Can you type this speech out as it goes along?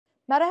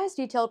Meta has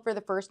detailed for the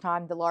first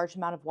time the large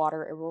amount of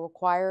water it will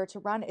require to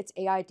run its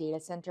AI data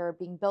center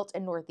being built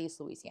in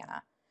Northeast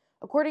Louisiana.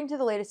 According to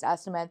the latest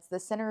estimates, the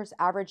center's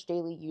average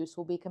daily use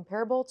will be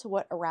comparable to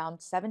what around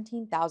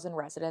 17,000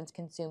 residents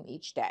consume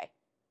each day.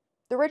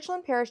 The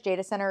Richland Parish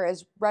Data Center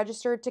is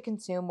registered to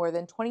consume more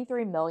than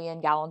 23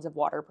 million gallons of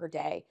water per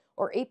day,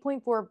 or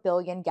 8.4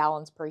 billion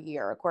gallons per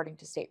year, according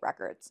to state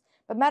records.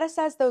 But Meta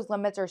says those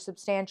limits are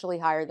substantially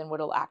higher than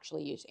what it'll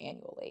actually use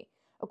annually.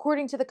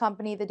 According to the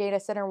company, the data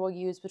center will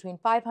use between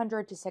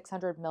 500 to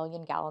 600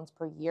 million gallons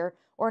per year,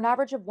 or an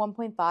average of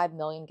 1.5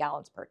 million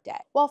gallons per day.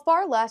 While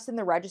far less than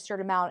the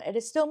registered amount, it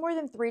is still more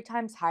than 3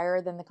 times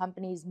higher than the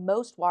company's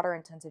most water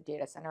intensive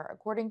data center,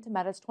 according to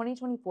Meta's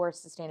 2024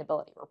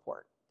 sustainability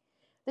report.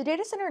 The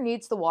data center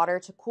needs the water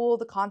to cool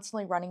the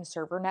constantly running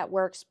server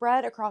network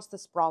spread across the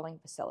sprawling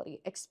facility,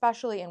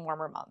 especially in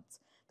warmer months.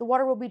 The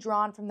water will be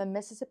drawn from the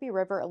Mississippi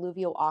River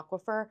alluvial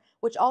aquifer,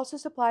 which also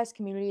supplies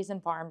communities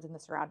and farms in the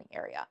surrounding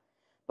area.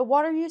 But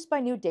water use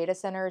by new data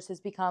centers has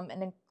become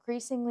an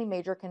increasingly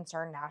major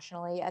concern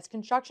nationally as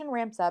construction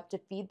ramps up to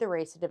feed the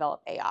race to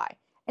develop AI.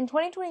 In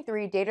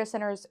 2023, data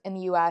centers in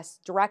the US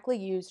directly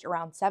used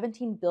around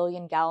 17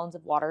 billion gallons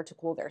of water to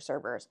cool their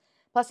servers,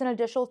 plus an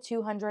additional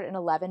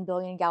 211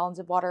 billion gallons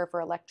of water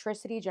for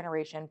electricity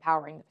generation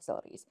powering the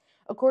facilities,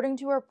 according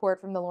to a report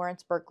from the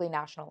Lawrence Berkeley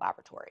National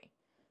Laboratory.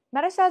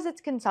 Meta says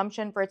its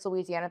consumption for its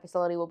Louisiana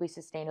facility will be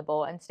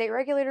sustainable, and state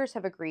regulators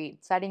have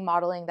agreed, citing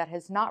modeling that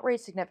has not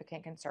raised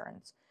significant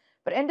concerns.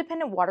 But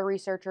independent water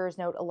researchers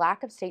note a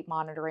lack of state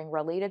monitoring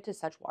related to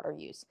such water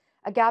use,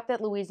 a gap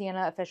that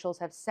Louisiana officials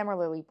have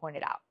similarly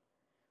pointed out.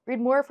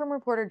 Read more from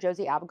reporter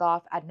Josie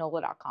Abagoff at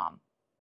NOLA.com.